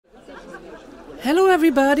Hello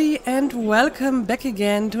everybody and welcome back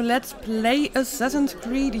again to Let's Play Assassin's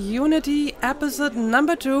Creed Unity episode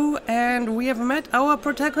number 2, and we have met our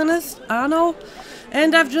protagonist Arno,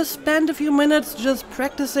 and I've just spent a few minutes just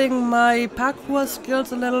practicing my parkour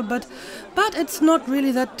skills a little bit, but it's not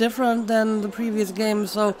really that different than the previous game,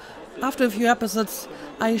 so after a few episodes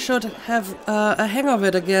I should have a hang of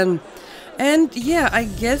it again. And yeah, I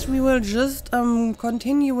guess we will just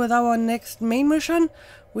continue with our next main mission,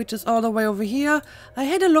 which is all the way over here. I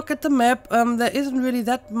had a look at the map. There isn't really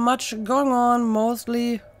that much going on,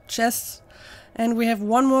 mostly chests. And we have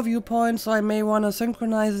one more viewpoint, so I may want to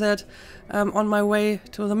synchronize that on my way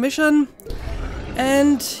to the mission.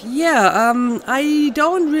 And yeah, I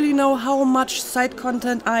don't really know how much side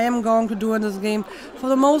content I am going to do in this game. For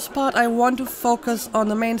the most part, I want to focus on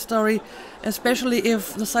the main story, especially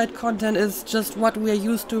if the side content is just what we are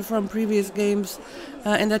used to from previous games.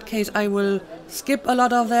 In that case, I will skip a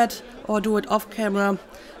lot of that or do it off camera.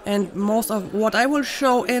 And most of what I will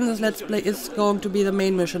show in this Let's Play is going to be the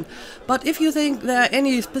main mission. But if you think there are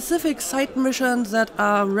any specific side missions that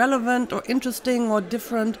are relevant or interesting or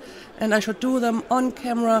different and I should do them on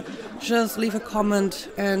camera, just leave a comment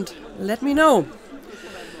and let me know.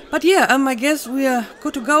 But yeah, I guess we are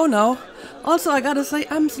good to go now. Also, I gotta say,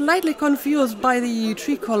 I'm slightly confused by the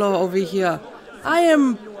tricolor over here. I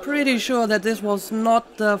am pretty sure that this was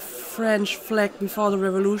not the French flag before the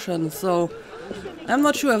revolution, so I'm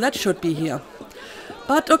not sure if that should be here.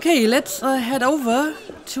 But okay, let's head over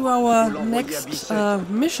to our next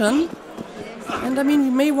mission. And I mean, we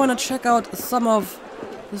may want to check out some of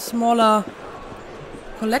the smaller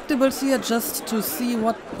collectibles here just to see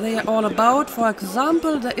what they are all about. For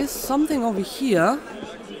example, there is something over here.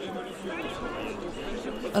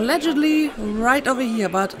 Allegedly right over here,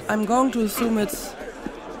 but I'm going to assume it's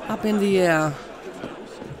up in the air.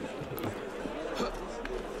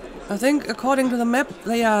 I think according to the map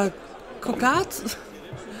they are cocards.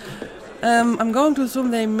 I'm going to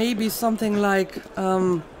assume they may be something like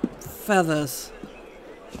feathers.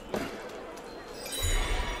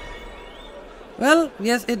 Well,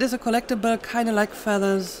 yes, it is a collectible, kind of like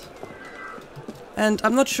feathers. And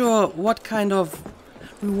I'm not sure what kind of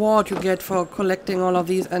reward you get for collecting all of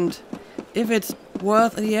these and if it's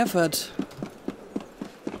worth the effort.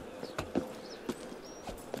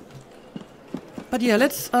 But yeah,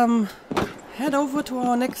 let's head over to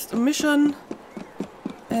our next mission,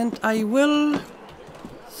 and I will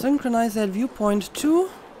synchronize that viewpoint too.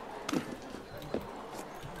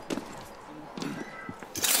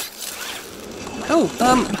 Oh,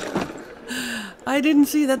 I didn't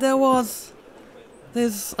see that there was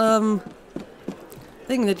this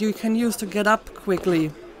thing that you can use to get up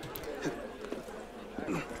quickly.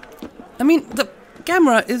 I mean, the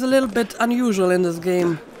camera is a little bit unusual in this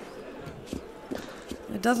game.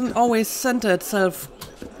 It doesn't always center itself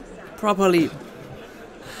properly.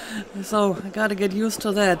 So I gotta get used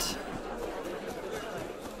to that.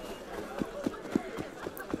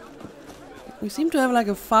 We seem to have like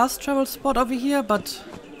a fast travel spot over here, but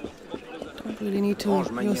don't really need to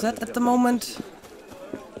use that at the moment.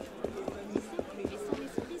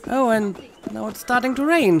 Oh, and now it's starting to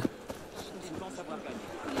rain.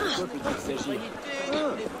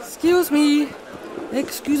 Excuse me.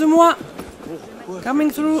 Excusez-moi.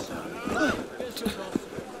 Coming through.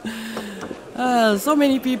 So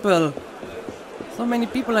many people. So many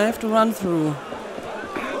people I have to run through.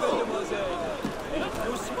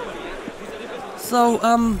 So,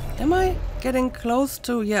 am I getting close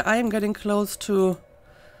to... Yeah, I am getting close to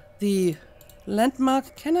the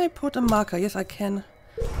landmark. Can I put a marker? Yes, I can.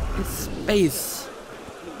 It's space.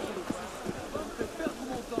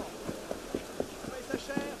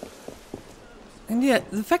 And yeah,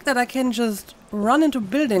 the fact that I can just run into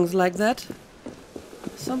buildings like that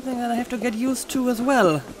is something that I have to get used to as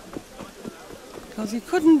well. Because you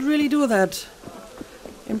couldn't really do that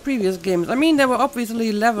in previous games. I mean, there were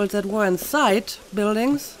obviously levels that were inside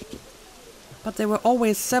buildings, but they were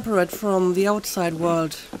always separate from the outside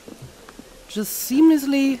world. Just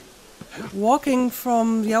seamlessly walking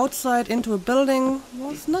from the outside into a building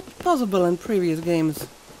was not possible in previous games.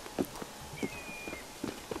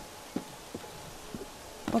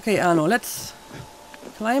 Okay, Arno, let's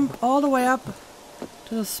climb all the way up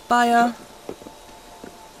to the spire.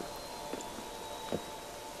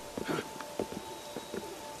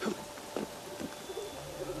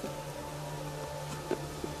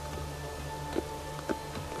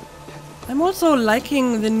 I'm also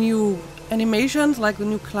liking the new animations, like the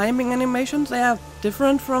new climbing animations. They are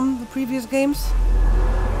different from the previous games.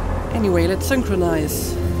 Anyway, let's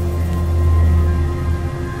synchronize.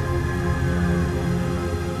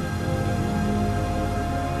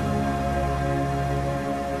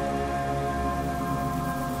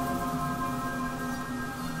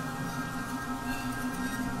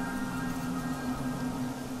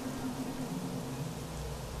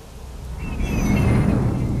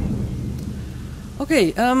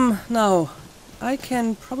 Okay, now I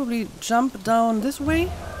can probably jump down this way.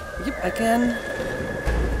 Yep, I can.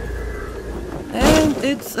 And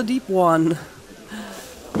it's a deep one.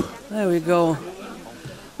 There we go.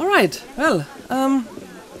 Alright, well, I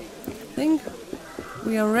think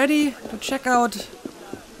we are ready to check out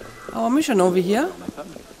our mission over here.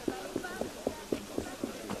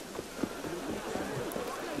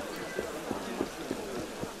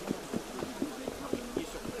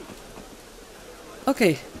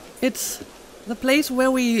 Okay, it's the place where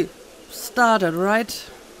we started, right?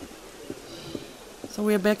 So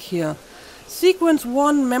we're back here. Sequence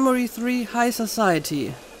 1, Memory 3, High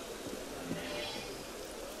Society.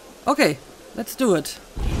 Okay, let's do it.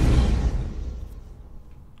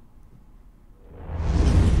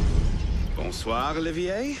 Bonsoir,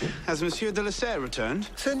 Olivier. Has Monsieur de la Serre returned?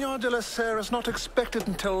 Senor de la Serre is not expected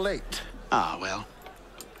until late. Ah, well.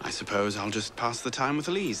 I suppose I'll just pass the time with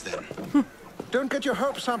Elise, then. Don't get your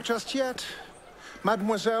hopes up just yet.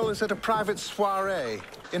 Mademoiselle is at a private soirée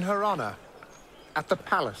in her honor at the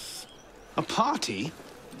palace. A party?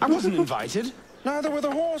 I wasn't invited. Neither were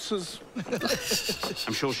the horses.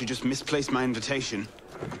 I'm sure she just misplaced my invitation.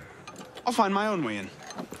 I'll find my own way in.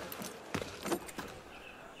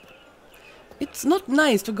 It's not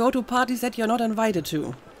nice to go to parties that you're not invited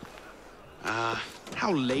to.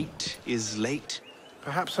 How late is late?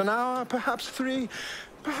 Perhaps an hour, perhaps 3,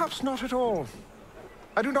 perhaps not at all.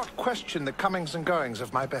 I do not question the comings and goings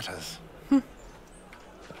of my betters. I'll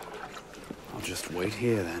just wait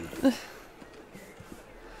here, then.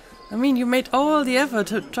 I mean, you made all the effort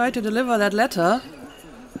to try to deliver that letter.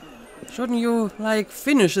 Shouldn't you, like,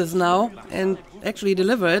 finish this now and actually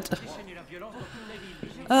deliver it?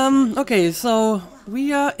 Okay, so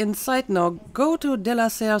we are inside now. Go to De La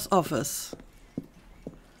Serre's office.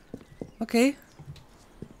 Okay.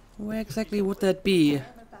 Where exactly would that be?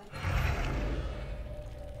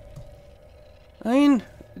 I mean,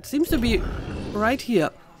 it seems to be right here.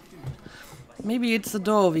 Maybe it's the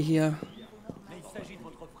door over here.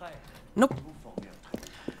 Nope.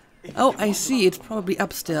 Oh, I see. It's probably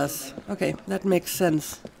upstairs. Okay, that makes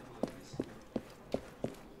sense.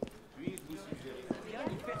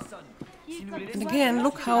 And again,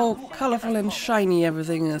 look how colorful and shiny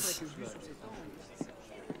everything is.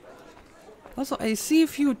 Also, I see a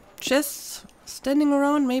few chests standing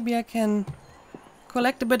around. Maybe I can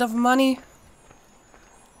collect a bit of money.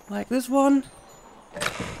 Like this one.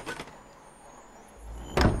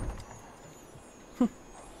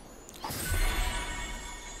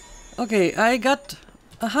 Okay, I got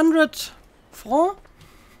 100 francs.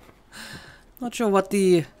 Not sure what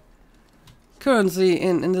the currency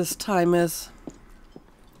in this time is.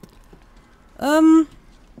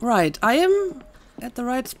 Right, I am at the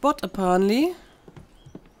right spot apparently.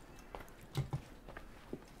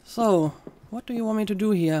 So, what do you want me to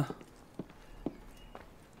do here?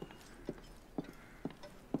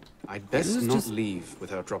 I'd best not leave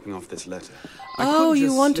without dropping off this letter. Oh,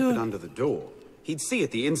 you want slip to... it under the door. He'd see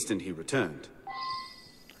it the instant he returned.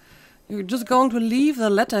 You're just going to leave the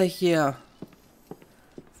letter here.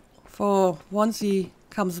 For once he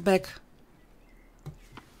comes back.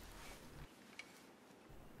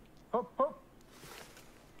 Hop, hop.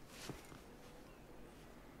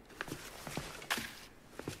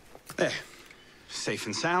 There. Safe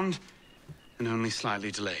and sound, and only slightly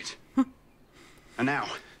delayed. And now,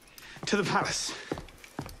 to the palace.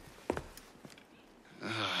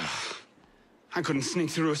 I couldn't sneak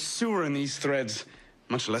through a sewer in these threads,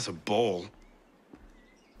 much less a ball.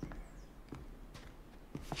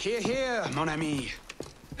 Here, here, mon ami.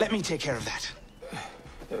 Let me take care of that.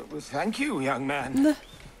 Well, thank you, young man.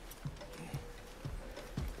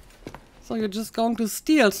 So you're just going to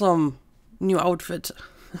steal some new outfit.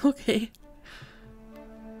 Okay.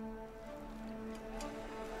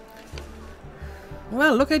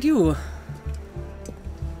 Well, look at you.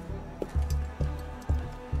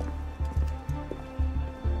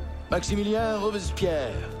 Maximilien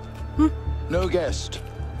Robespierre. No guest.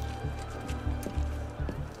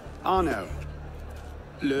 Arnaud.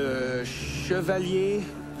 Le Chevalier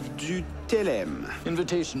du Télème.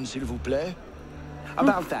 Invitation, s'il vous plaît.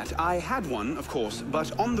 About that, I had one, of course,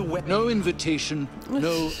 but on the way... No invitation,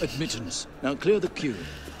 no admittance. Now clear the queue.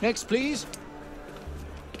 Next, please.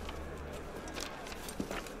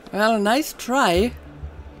 Well, nice try.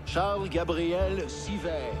 Charles Gabriel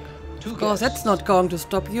Siver. Of course, that's not going to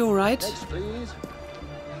stop you, right? Next, please.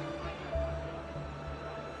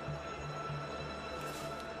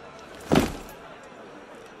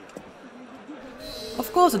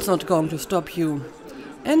 Of course it's not going to stop you.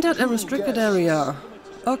 Entered a restricted area.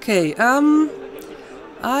 Okay,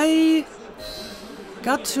 I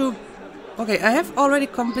got to... Okay, I have already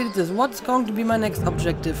completed this. What's going to be my next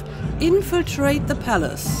objective? Infiltrate the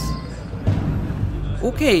palace.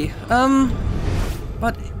 Okay,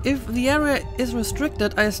 but if the area is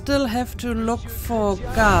restricted, I still have to look for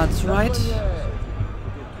guards, right?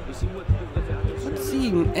 Not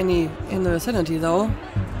seeing any in the vicinity, though.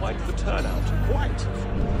 Quite the turnout. Quite.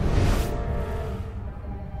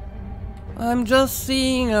 I'm just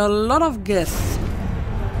seeing a lot of guests.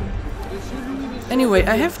 Anyway,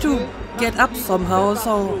 I have to get up somehow,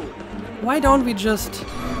 so why don't we just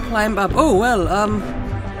climb up? Oh, well,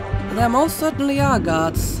 there most certainly are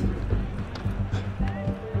guards.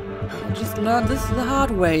 I just learned this the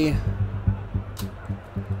hard way.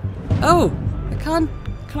 Oh, I can't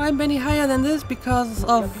climb any higher than this because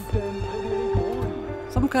of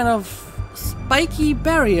some kind of spiky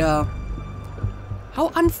barrier.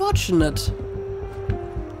 How unfortunate.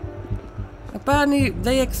 Apparently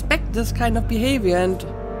they expect this kind of behavior and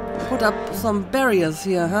put up some barriers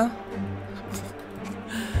here, huh?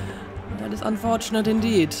 That is unfortunate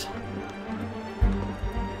indeed.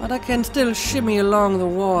 But I can still shimmy along the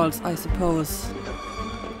walls, I suppose.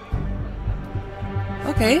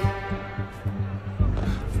 Okay.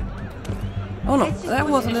 Oh no, that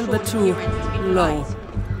was a little bit too low.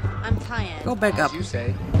 I'm tired. Go back up. You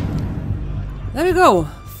say. There we go.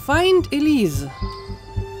 Find Elise.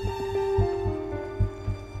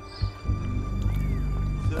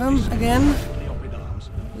 Again,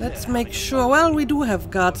 let's make sure. Well, we do have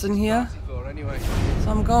guards in here, so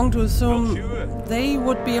I'm going to assume they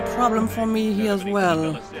would be a problem for me here as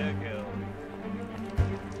well.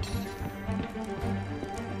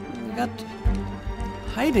 We got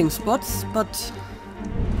hiding spots, but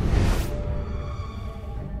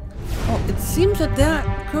oh, it seems that they're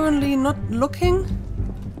currently not looking.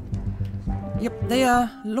 Yep, they are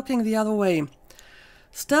looking the other way.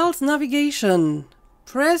 Stealth navigation.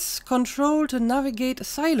 Press Control to navigate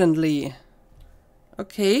silently.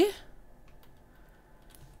 Okay.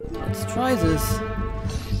 Let's try this.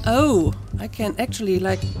 Oh, I can actually,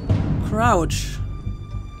 like, crouch.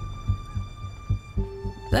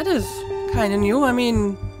 That is kind of new. I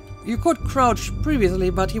mean, you could crouch previously,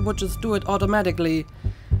 but he would just do it automatically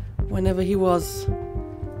whenever he was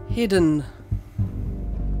hidden.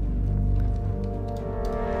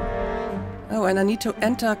 Oh, and I need to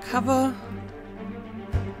enter cover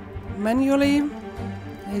manually.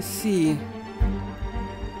 I see.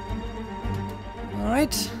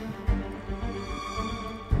 Alright.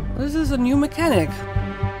 This is a new mechanic.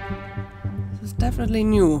 This is definitely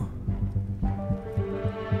new.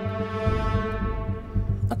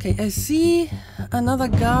 Okay, I see another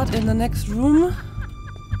guard in the next room.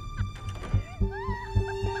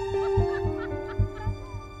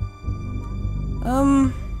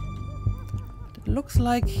 It looks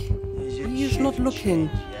like he is not looking.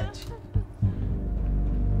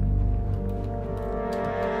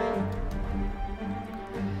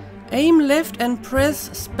 Aim left and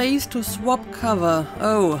press space to swap cover.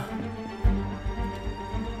 Oh.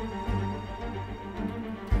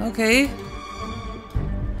 Okay.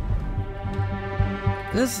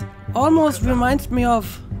 This almost reminds me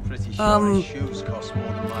of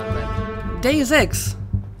Deus Ex,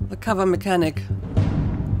 the cover mechanic.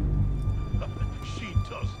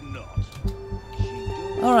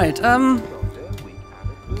 Alright, can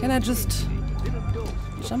I just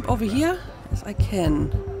jump over here? Yes, I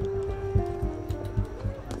can.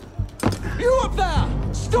 You up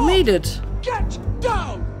there! Stop! Made it! Get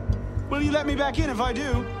down! Will you let me back in if I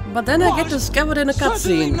do? But then I get What? discovered in a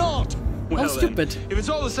Certainly cutscene. not! Well, How stupid. then, if it's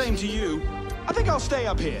all the same to you, I think I'll stay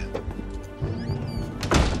up here.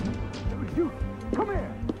 Come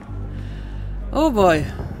here! Oh boy.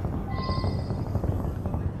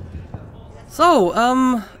 So,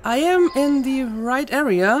 I am in the right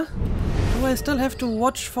area. Do I still have to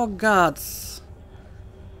watch for guards?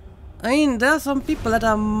 I mean, there are some people that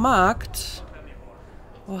are marked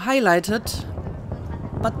or highlighted,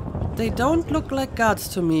 but they don't look like guards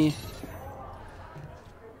to me.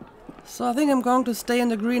 So I think I'm going to stay in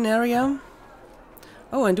the green area.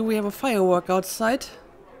 Oh, and do we have a firework outside?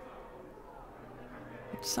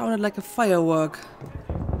 It sounded like a firework.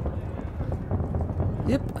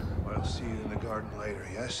 Yep. I'll see you in the garden later,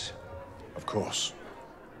 yes? Of course.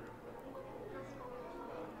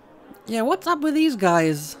 Yeah, what's up with these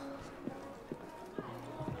guys?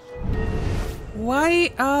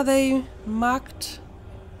 Why are they marked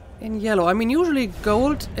in yellow? I mean, usually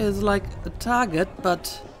gold is like a target,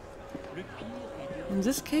 but in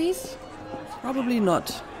this case, probably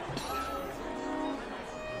not.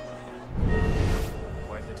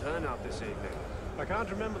 Quite the turnout this evening. I can't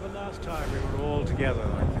remember the last time we were all together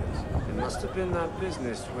like this. It must have been that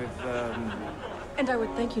business with, And I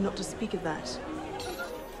would thank you not to speak of that.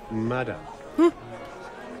 Madame.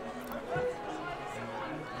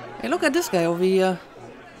 Hey, look at this guy over here.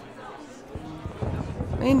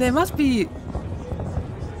 I mean, they must be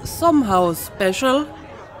somehow special.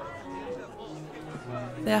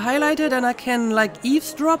 They're highlighted and I can, like,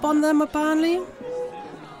 eavesdrop on them, apparently.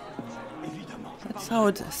 That's how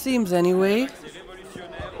it seems, anyway.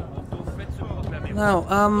 Now,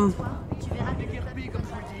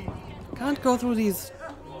 can't go through these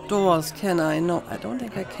doors, can I? No, I don't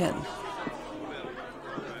think I can.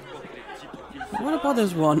 What about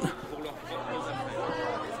this one?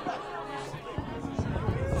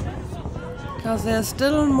 Because there's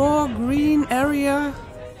still more green area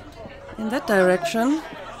in that direction.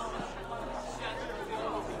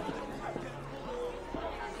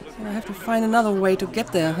 So I have to find another way to get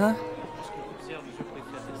there, huh?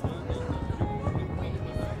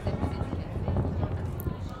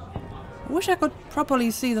 I wish I could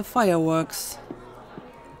properly see the fireworks.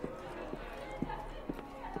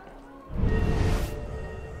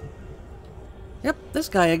 Yep, this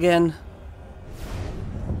guy again.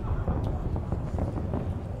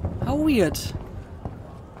 How weird.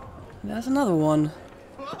 There's another one.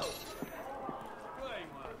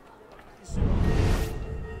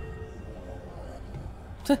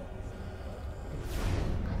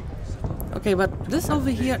 Okay, but this over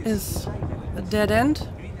here is a dead end.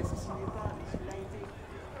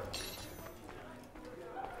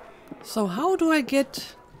 So how do I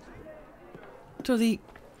get to the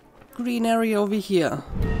green area over here?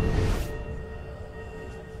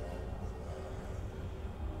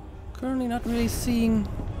 Currently not really seeing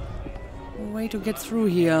a way to get through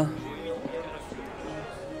here.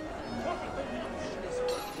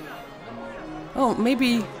 Oh,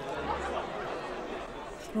 maybe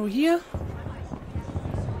through here?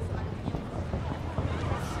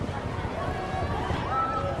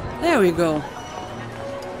 There we go.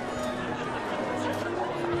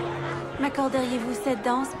 M'accorderiez-vous cette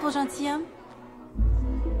danse pour gentilhomme?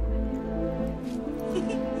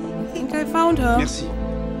 I think I found her. Merci.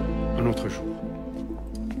 Un autre jour.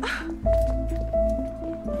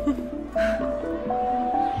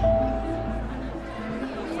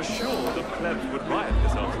 For sure, the plebs would riot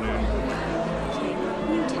this afternoon.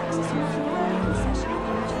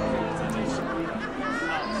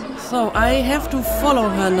 So I have to follow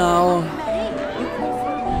her now.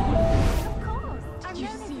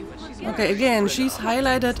 Okay, again, she's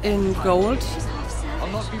highlighted in gold, I'll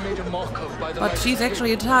not be made a mock of by the but she's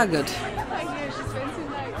actually a target.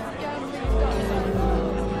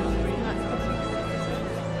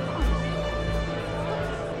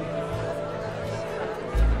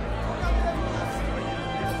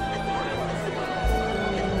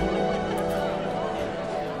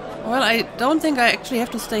 Well, I don't think I actually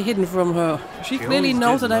have to stay hidden from her. She clearly always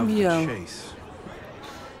knows did that I'm love the here. chase.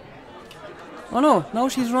 Oh no, now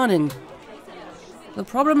she's running. The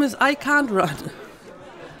problem is I can't run.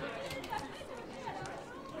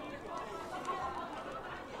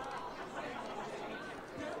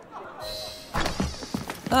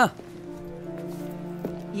 Ah,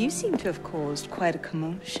 You seem to have caused quite a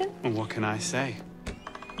commotion. Well, what can I say?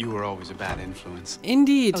 You were always a bad influence.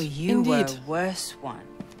 indeed, Oh, you indeed. were a worse one.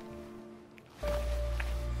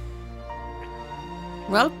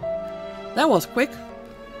 Well, that was quick.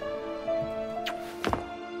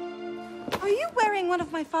 Are you wearing one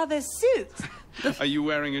of my father's suits? Are you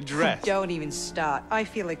wearing a dress? Don't even start. I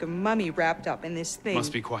feel like a mummy wrapped up in this thing.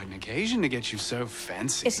 Must be quite an occasion to get you so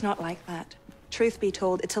fancy. It's not like that. Truth be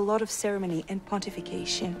told, it's a lot of ceremony and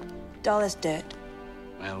pontification. Dull as dirt.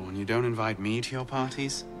 Well, when you don't invite me to your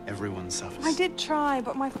parties, everyone suffers. I did try,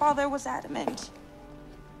 but my father was adamant.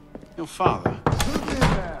 Your father?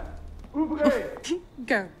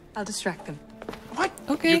 Go. I'll distract them. What?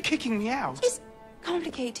 Okay. You're kicking me out. It's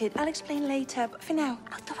complicated. I'll explain later, but for now,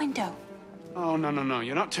 out the window. Oh, no, no, no.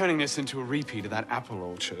 You're not turning this into a repeat of that apple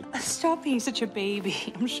orchard. Stop being such a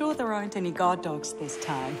baby. I'm sure there aren't any guard dogs this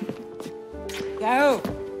time. Go!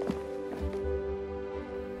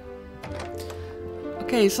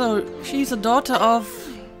 Okay, so she's a daughter of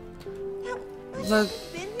the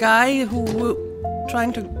guy who we're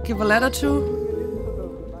trying to give a letter to.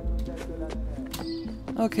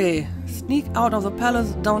 Okay, sneak out of the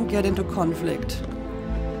palace, don't get into conflict.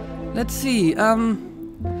 Let's see,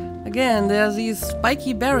 again, there's these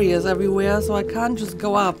spiky barriers everywhere, so I can't just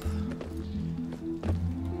go up.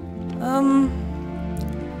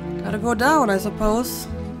 Gotta go down, I suppose.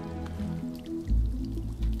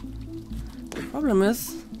 The problem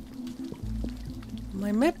is,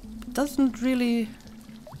 my map doesn't really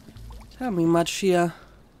tell me much here.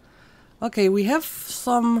 Okay, we have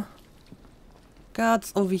some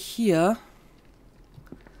guards over here.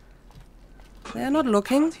 They're not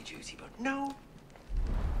looking. Duty, but no.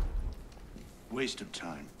 Waste of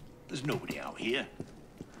time. There's nobody out here.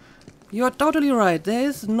 You're totally right. There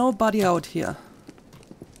is nobody out here.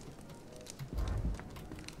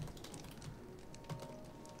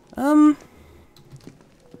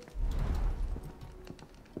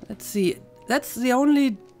 Let's see. That's the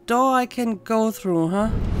only door I can go through, huh?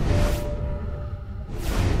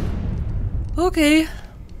 Okay.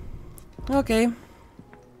 Okay.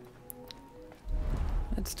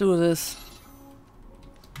 Let's do this.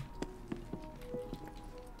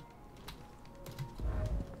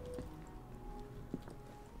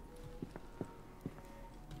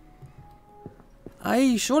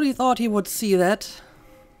 I surely thought he would see that.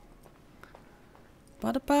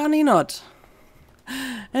 But apparently not.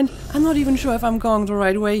 And I'm not even sure if I'm going the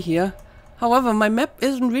right way here. However, my map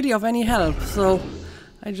isn't really of any help, so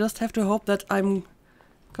I just have to hope that I'm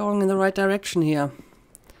going in the right direction here.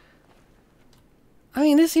 I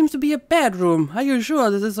mean, this seems to be a bedroom. Are you sure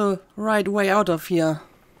this is the right way out of here?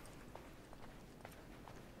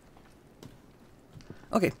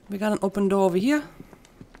 Okay, we got an open door over here.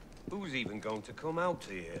 Who's even going to come out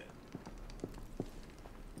here?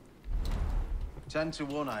 10 to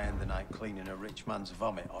 1 I end the night cleaning a rich man's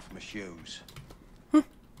vomit off my shoes.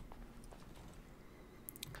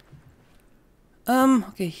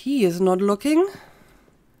 Okay, he is not looking.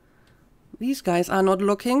 These guys are not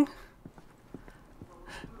looking.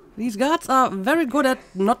 These guards are very good at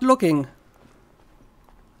not looking.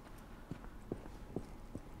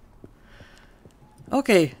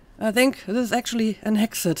 Okay, I think this is actually an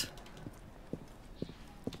exit.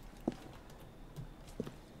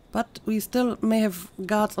 But we still may have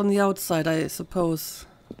guards on the outside, I suppose.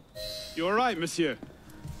 You all right, monsieur?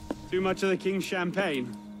 Too much of the king's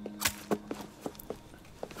champagne?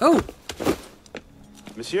 Oh!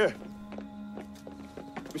 Monsieur!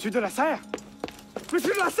 Monsieur de la Serre!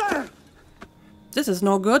 Monsieur de la Serre! This is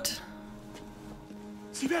no good.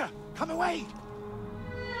 See there! Come away!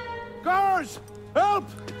 Guards! Help!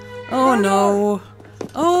 Oh no!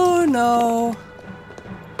 Oh no!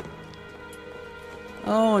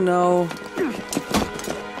 Oh no.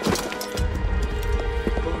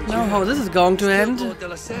 Now how this is going to end.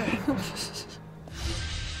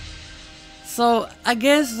 So I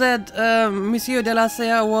guess that Monsieur de la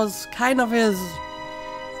Serre was kind of his,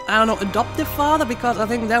 I don't know, adoptive father, because I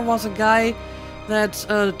think there was a guy that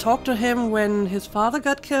talked to him when his father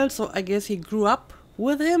got killed, so I guess he grew up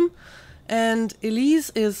with him. And Elise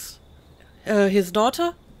is his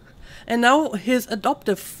daughter, and now his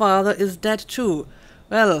adoptive father is dead too.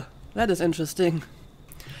 Well, that is interesting.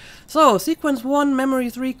 So, sequence 1, memory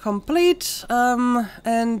 3 complete,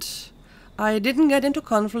 and I didn't get into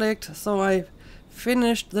conflict, so I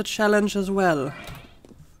finished the challenge as well.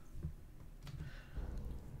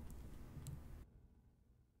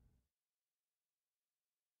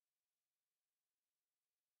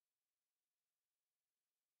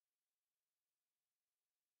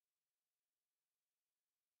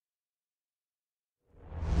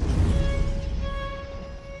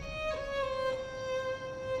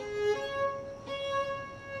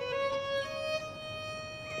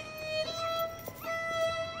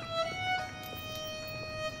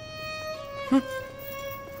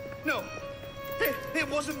 No! It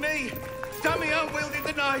wasn't me! Damian wielded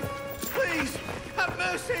the knife! Please! Have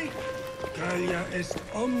mercy! Talia est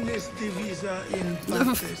omnis divisa in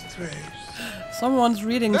partes tres. Someone's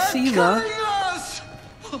reading They're Caesar. killing us!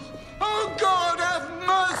 Oh God, have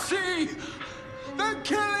mercy! They're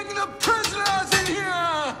killing the prisoners in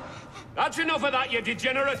here! That's enough of that, you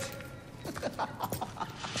degenerate!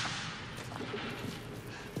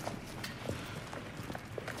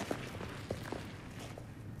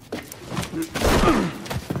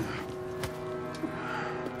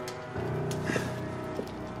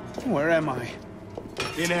 Where am I?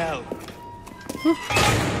 In hell.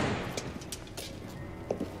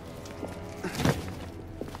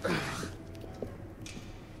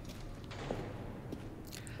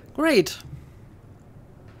 Great.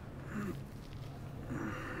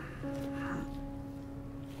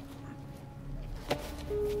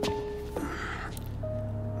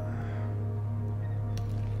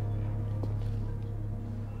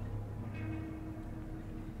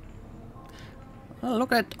 Oh,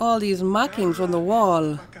 look at all these markings on the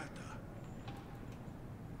wall.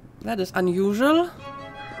 That is unusual.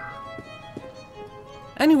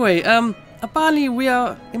 Anyway, apparently we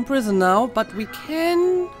are in prison now, but we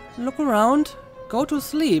can look around, go to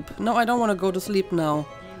sleep. No, I don't want to go to sleep now.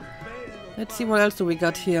 Let's see what else do we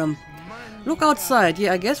got here. Look outside.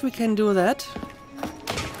 Yeah, I guess we can do that.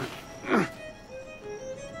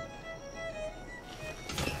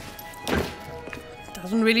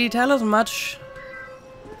 Doesn't really tell us much.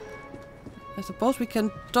 I suppose we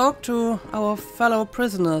can talk to our fellow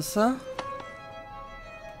prisoners, huh?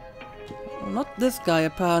 Not this guy,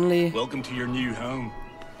 apparently. Welcome to your new home.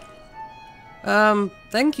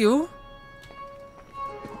 Thank you.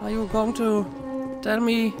 Are you going to tell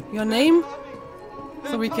me your name?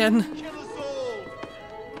 So we can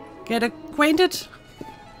get acquainted?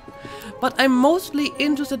 But I'm mostly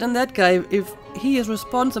interested in that guy, if he is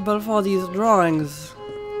responsible for these drawings.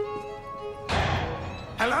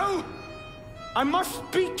 Hello? I must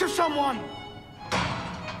speak to someone!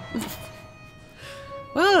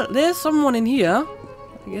 Well, there's someone in here.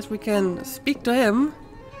 I guess we can speak to him.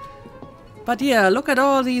 But yeah, look at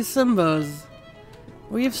all these symbols.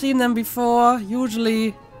 We've seen them before, usually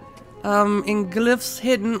in glyphs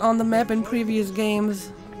hidden on the map in previous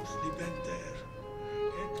games.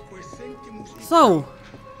 So,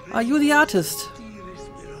 are you the artist?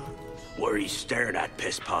 What are you staring at,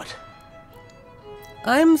 pisspot?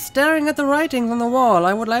 I'm staring at the writings on the wall.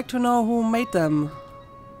 I would like to know who made them.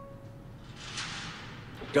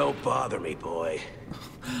 Don't bother me, boy.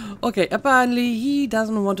 Okay, apparently he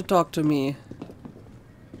doesn't want to talk to me.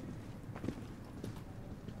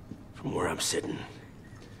 From where I'm sitting,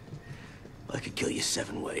 I could kill you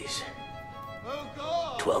 7 ways.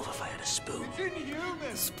 12 if I had a spoon.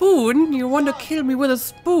 Spoon? You want to kill me with a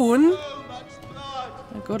spoon?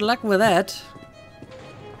 Good luck with that.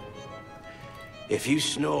 If you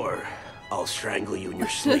snore, I'll strangle you in your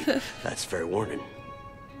sleep. That's fair warning.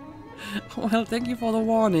 Well, thank you for the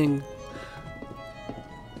warning.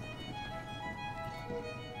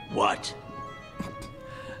 What?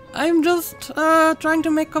 I'm just trying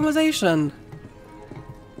to make conversation.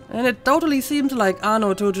 And it totally seems like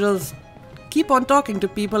Arno to just keep on talking to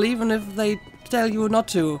people even if they tell you not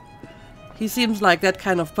to. He seems like that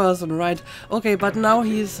kind of person, right? Okay, but now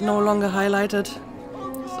he's no longer highlighted.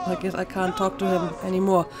 So I guess I can't talk to him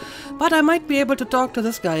anymore. But I might be able to talk to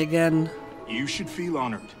this guy again. You should feel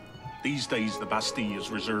honored. These days the Bastille is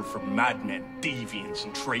reserved for madmen, deviants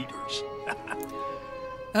and traitors.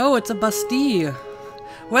 Oh, it's a Bastille.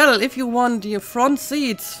 Well, if you want your front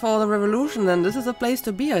seats for the revolution, then this is a place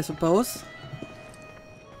to be, I suppose.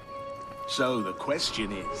 So the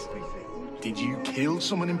question is, did you kill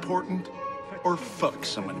someone important? Or fuck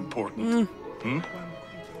someone important?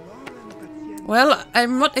 Well,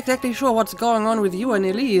 I'm not exactly sure what's going on with you and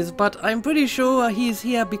Elise, but I'm pretty sure he's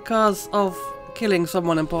here because of killing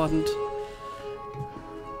someone important.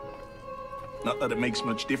 Not that it makes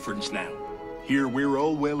much difference now. Here we're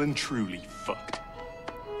all well and truly fucked.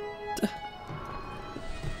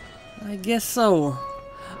 I guess so.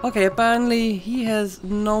 Okay, apparently he has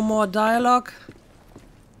no more dialogue.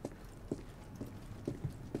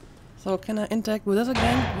 So can I interact with this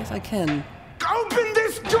again? Yes, I can. Open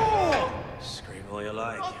this door! Scream all you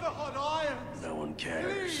like. No one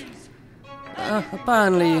cares.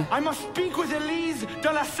 Apparently. I must speak with Elise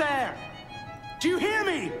de la Serre. Do you hear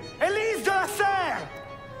me? Elise de la Serre!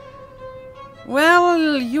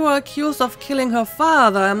 Well, you are accused of killing her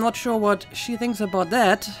father. I'm not sure what she thinks about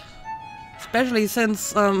that. Especially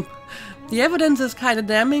since, the evidence is kind of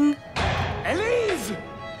damning. Elise!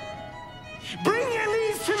 Bring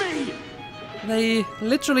Elise to me! They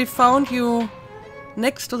literally found you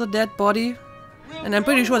next to the dead body. And I'm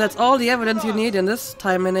pretty sure that's all the evidence you need in this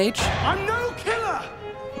time and age. I'm no killer!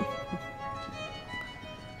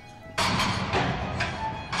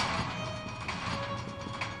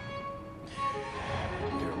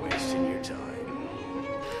 You're wasting your time.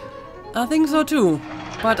 I think so too.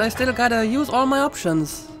 But I still gotta use all my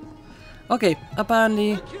options. Okay,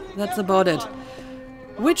 apparently that's about it.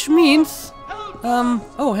 Which means...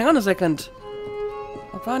 oh, hang on a second.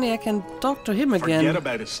 Apparently I can talk to him again. Forget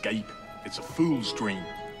about escape. It's a fool's dream.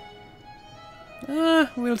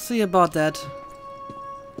 We'll see about that.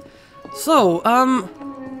 So,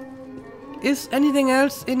 is anything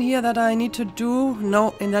else in here that I need to do?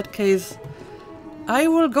 No, in that case, I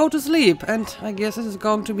will go to sleep. And I guess this is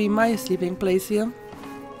going to be my sleeping place here.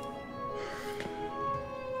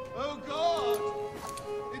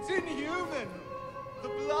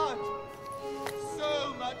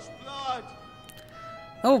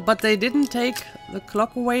 Oh, but they didn't take the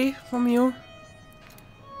clock away from you.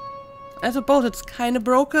 I suppose it's kind of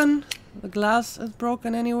broken. The glass is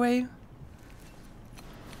broken anyway.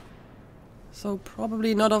 So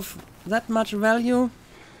probably not of that much value.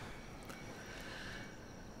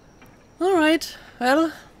 Alright,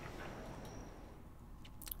 well.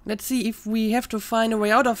 Let's see if we have to find a way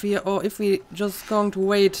out of here or if we just going to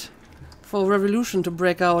wait for a revolution to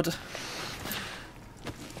break out.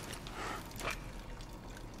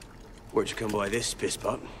 Where'd you come by this,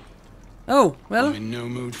 pisspot? Oh, well. I'm in no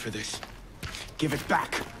mood for this. Give it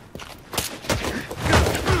back.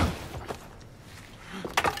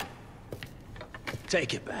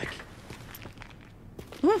 Take it back.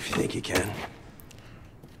 If you think you can.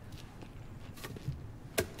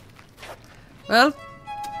 Well,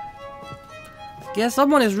 guess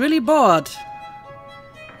someone is really bored.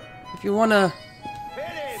 If you wanna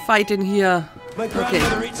fight in here. My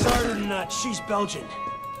grandmother eats harder than that. She's Belgian.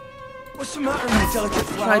 What's the matter, my delicate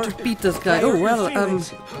flower? Try to beat this guy. Oh, well, he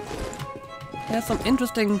has some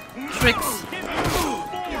interesting tricks.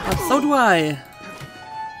 But so do I.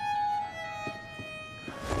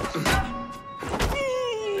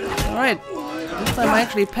 Alright, this time I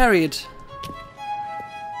actually parried.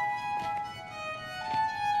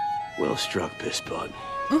 Well struck, pisspot.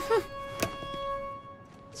 Let's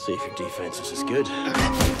see if your defense is as good.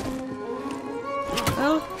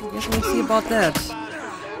 Well, I guess we'll see about that.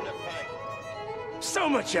 So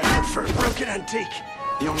much effort for a broken antique.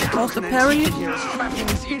 How's the parry?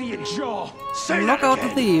 His idiot jaw. Knock out the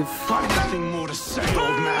thief. Got nothing more to say,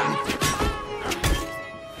 old man.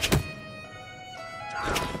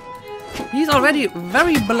 He's already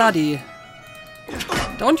very bloody.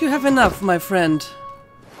 Don't you have enough, my friend?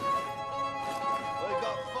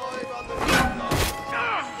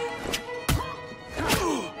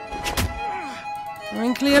 I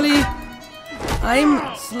mean, clearly,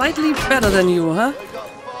 I'm slightly better than you, huh?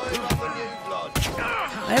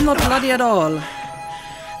 I'm not bloody at all.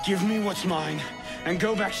 Give me what's mine, and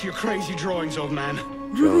go back to your crazy drawings, old man.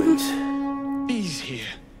 Drawings? He's here.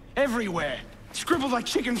 Everywhere. Scribbled like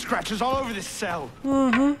chicken scratches all over this cell.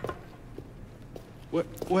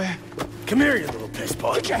 Where? Come here, you little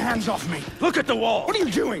pisspot. Get your hands off me. Look at the wall. What are you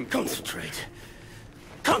doing? Concentrate.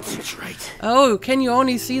 Concentrate. Oh, can you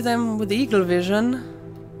only see them with eagle vision?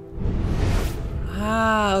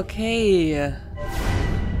 Ah, okay.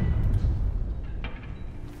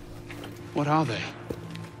 What are they?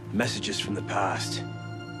 Messages from the past.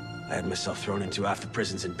 I had myself thrown into half the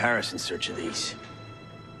prisons in Paris in search of these.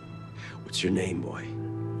 What's your name, boy?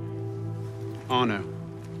 Arno.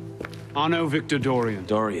 Arno Victor Dorian.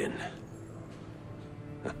 Dorian.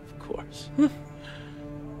 Of course.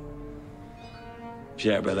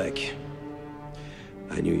 Pierre Belec.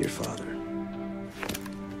 I knew your father.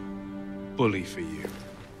 Bully for you.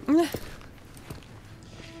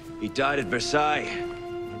 He died at Versailles.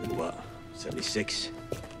 In what? 76?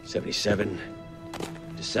 77?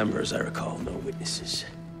 December, as I recall, no witnesses.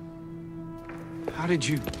 How did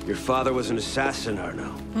you... Your father was an assassin,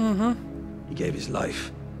 Arno. He gave his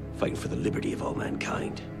life, fighting for the liberty of all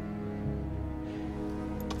mankind.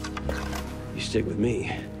 You stick with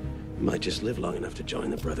me, you might just live long enough to join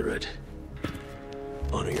the Brotherhood.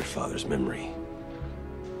 Honor your father's memory.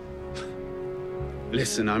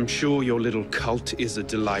 Listen, I'm sure your little cult is a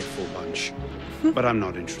delightful bunch, but I'm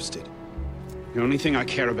not interested. The only thing I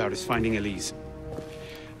care about is finding Elise.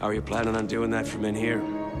 How are you planning on doing that from in here?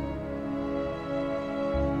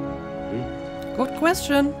 Good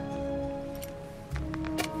question.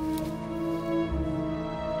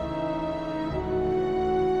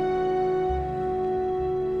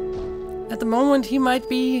 At the moment, he might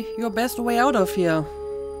be your best way out of here.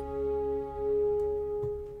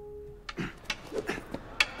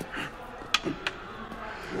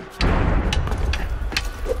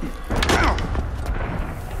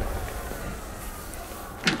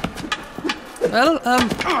 Well,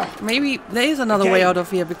 maybe there is another way out of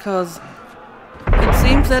here, because it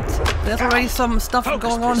seems that there's already some stuff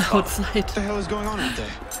going on outside. What the hell is going on out there?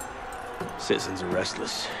 Citizens are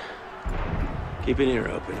restless. Keep an ear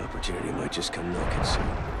open. Opportunity might just come knocking soon.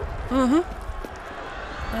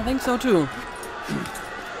 I think so too.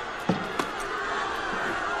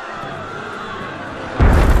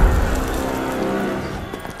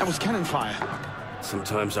 That was cannon fire.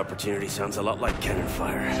 Sometimes opportunity sounds a lot like cannon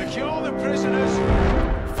fire. Secure the prisoners.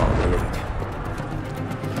 Follow the lead.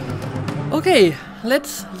 Okay,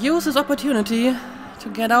 let's use this opportunity to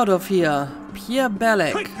get out of here. Pierre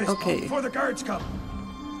Belec. Okay. Before the guards come.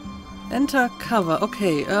 Enter cover.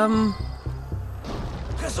 Okay,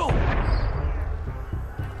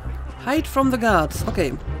 hide from the guards.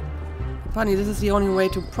 Okay. Funny, this is the only way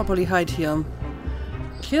to properly hide here.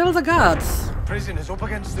 Kill the guards. Prison is up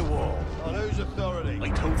against the wall. On whose authority? I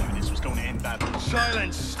told you this was going to end badly.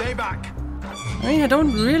 Silence! Stay back! I mean, I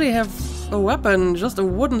don't really have a weapon, just a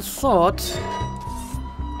wooden sword. So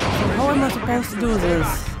how am I supposed to do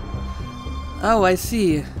this? Oh, I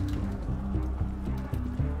see.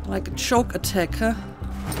 Like a choke attack, huh?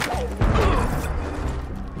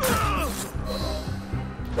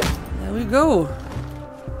 There we go.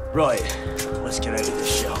 Right, let's get out of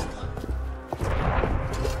this show.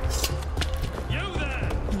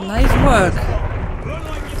 Nice work.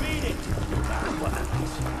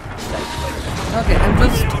 Okay, I'm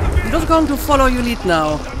just going to follow your lead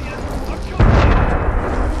now.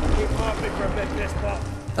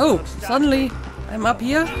 Oh, suddenly I'm up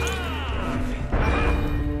here.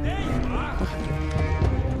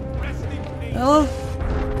 Well,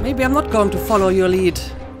 maybe I'm not going to follow your lead.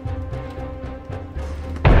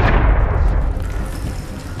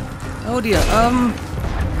 Oh dear,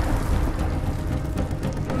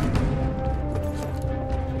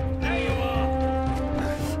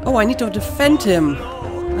 oh, I need to defend him.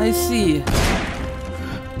 I see.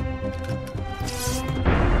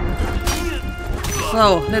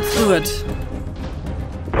 So, let's do it.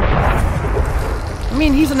 I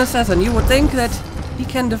mean, he's an assassin. You would think that he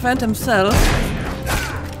can defend himself.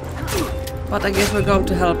 But I guess we're going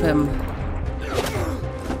to help him.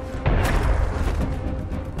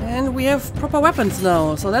 And we have proper weapons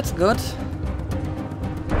now, so that's good.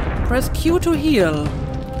 Press Q to heal.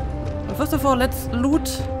 But first of all, let's loot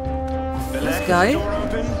this guy.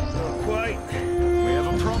 Quite. We have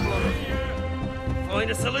a problem.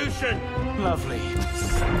 Find a solution. Lovely.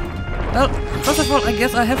 Well, first of all, I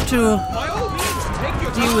guess I have to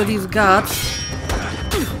deal with these guards.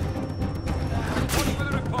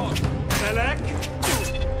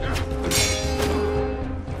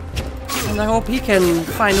 And I hope he can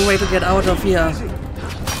find a way to get out of here.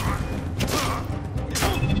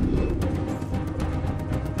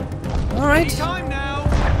 Alright.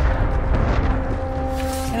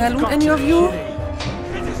 Can I loot any of you?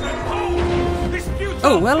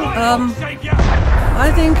 Oh, well,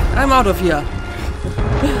 I think I'm out of here.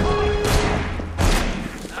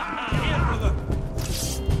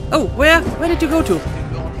 Oh, where did you go to?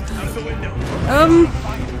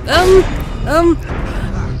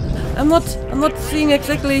 I'm not seeing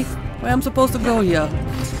exactly where I'm supposed to go here.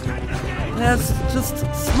 There's just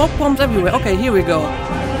smoke bombs everywhere. Okay, here we go.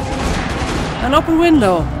 An open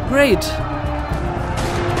window. Great.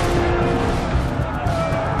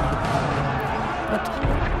 But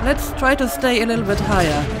let's try to stay a little bit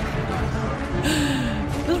higher.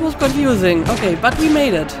 This was confusing. Okay, but we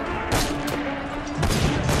made it.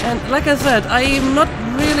 And like I said, I'm not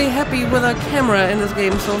really happy with the camera in this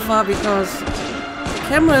game so far because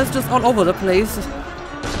the camera is just all over the place.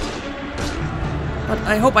 But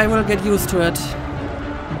I hope I will get used to it.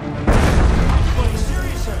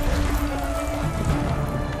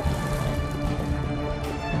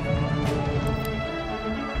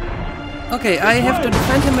 Okay, I have to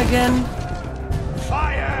defend him again.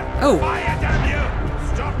 Fire! Oh. Fire, damn you!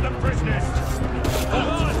 Stop the prisoners! Come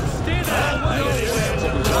on, stay there!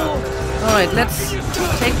 Alright, let's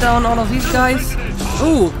take down all of these guys.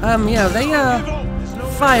 Ooh, yeah, they are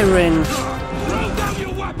firing.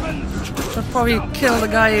 Should probably kill the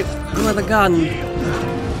guy with a gun.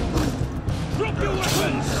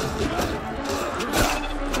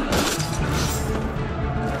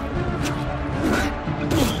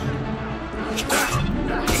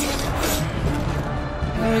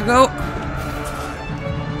 There we go.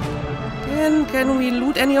 Can we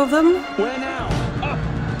loot any of them? Where now? Up!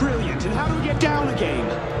 Brilliant! And how do we get down again?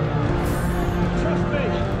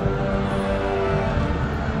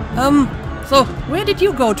 So where did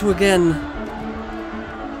you go to again?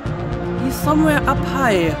 He's somewhere up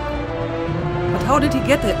high. But how did he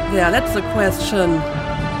get there? That's the question.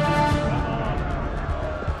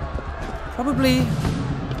 Probably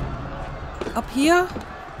up here?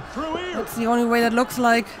 That's the only way that looks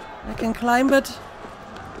like I can climb it.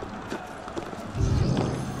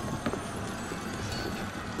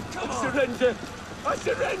 Surrender! I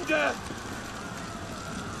surrender!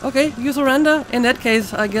 Okay, you surrender. In that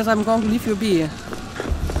case, I guess I'm going to leave you be.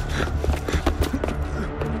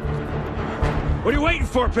 What are you waiting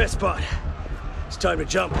for, Pissbot? It's time to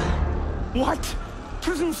jump. What?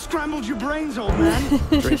 Prison scrambled your brains, old man.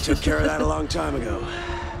 Drink took care of that a long time ago.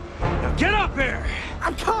 Now get up here!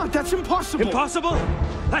 I can't, that's impossible. Impossible?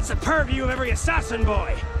 That's the purview of every assassin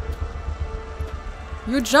boy.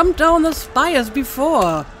 You jumped down the spires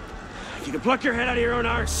before. If you can pluck your head out of your own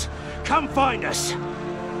arse, come find us.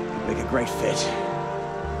 Make a great fit.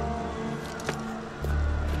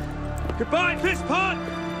 Goodbye, Pisspot!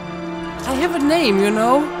 I have a name, you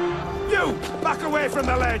know. You! Back away from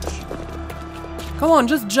the ledge! Come on,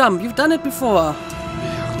 just jump. You've done it before.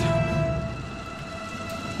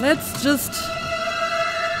 Let's just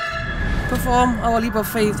perform our leap of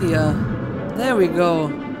faith here. There we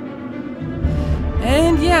go.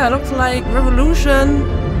 And yeah, looks like revolution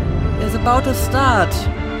is about to start.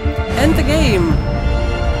 End the game.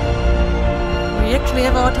 We actually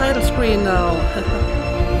have our title screen now.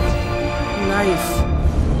 Nice.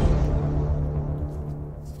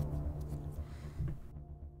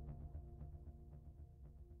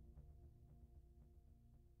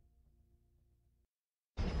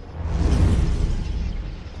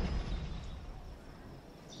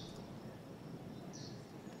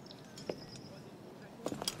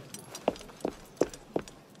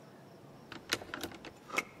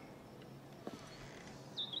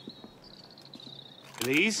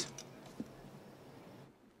 Elise?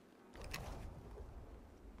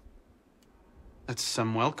 That's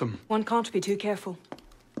some welcome. One can't be too careful.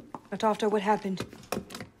 Not after what happened.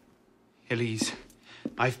 Elise,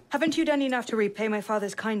 Haven't you done enough to repay my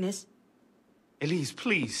father's kindness? Elise,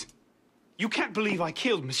 please. You can't believe I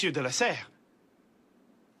killed Monsieur de la Serre.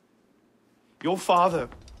 Your father,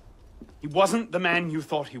 he wasn't the man you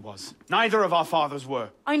thought he was. Neither of our fathers were.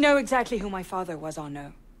 I know exactly who my father was,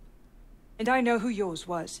 Arnaud. And I know who yours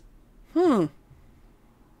was. I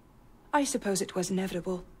suppose it was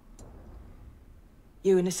inevitable.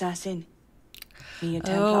 You an assassin. Me a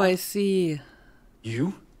Templar. Oh, I see.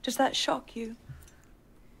 You? Does that shock you?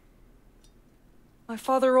 My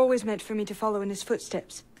father always meant for me to follow in his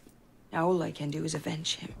footsteps. Now all I can do is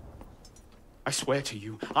avenge him. I swear to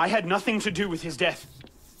you, I had nothing to do with his death.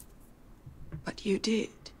 But you did.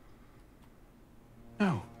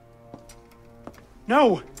 No.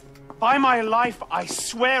 No! By my life, I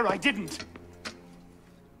swear I didn't.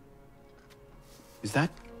 Is that?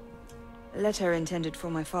 A letter intended for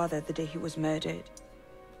my father the day he was murdered.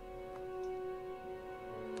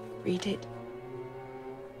 Read it.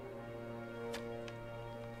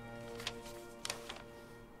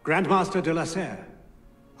 Grandmaster de la Serre,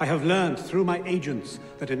 I have learned through my agents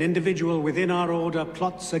that an individual within our order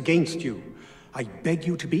plots against you. I beg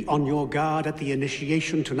you to be on your guard at the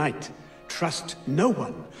initiation tonight. Trust no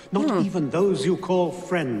one, not even those you call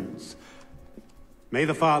friends. May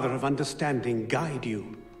the Father of Understanding guide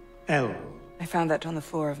you. L. I found that on the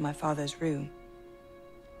floor of my father's room.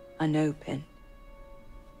 A no pin.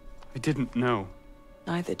 I didn't know.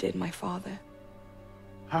 Neither did my father.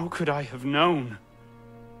 How could I have known?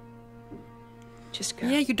 Just go.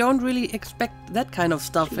 Yeah, you don't really expect that kind of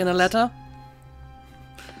stuff in a letter.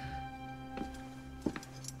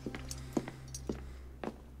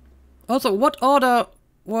 Also, what order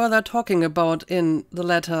were they talking about in the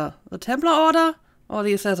letter? The Templar Order or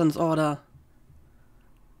the Assassin's Order?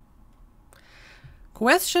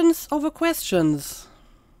 Questions over questions.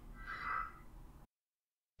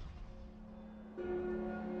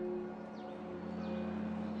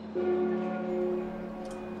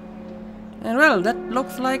 And well, that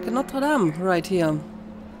looks like Notre Dame right here.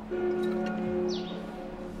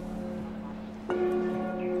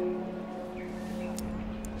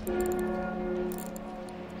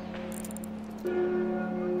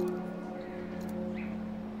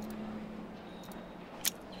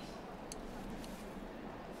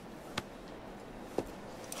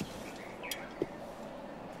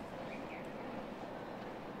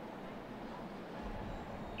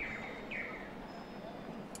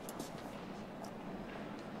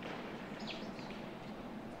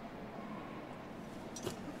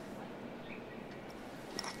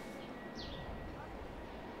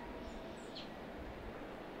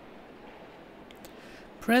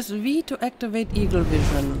 Press V to activate Eagle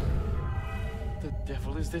Vision. What the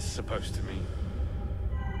devil is this supposed to mean?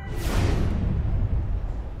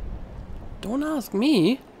 Don't ask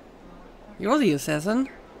me. You're the assassin.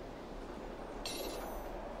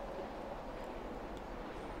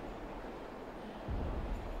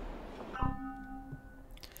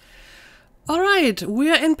 Alright,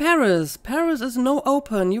 we're in Paris. Paris is now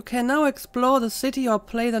open. You can now explore the city or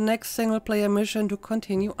play the next single-player mission to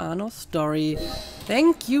continue Arno's story.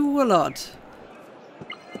 Thank you a lot.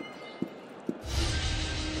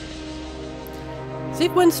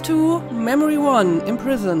 Sequence 2, Memory 1,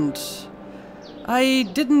 Imprisoned. I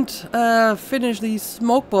didn't finish these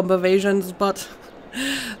smoke bomb evasions, but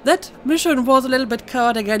that mission was a little bit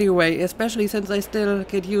chaotic anyway, especially since I still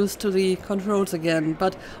get used to the controls again.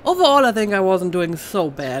 But overall I think I wasn't doing so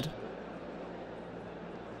bad.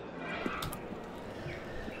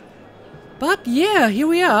 But yeah, here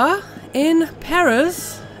we are in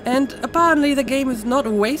Paris, and apparently the game is not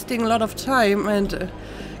wasting a lot of time and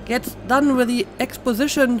gets done with the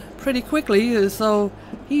exposition pretty quickly, so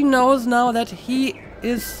he knows now that he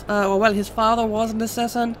is, well, his father was an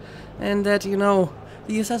assassin, and that, you know,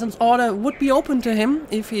 the Assassin's Order would be open to him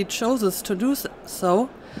if he chooses to do so.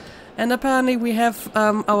 And apparently we have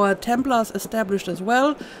our Templars established as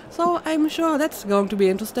well, so I'm sure that's going to be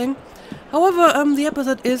interesting. However, the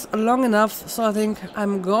episode is long enough, so I think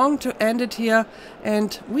I'm going to end it here,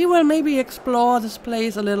 and we will maybe explore this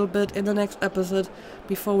place a little bit in the next episode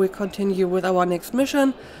before we continue with our next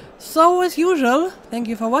mission. So, as usual, thank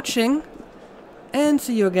you for watching, and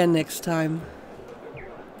see you again next time.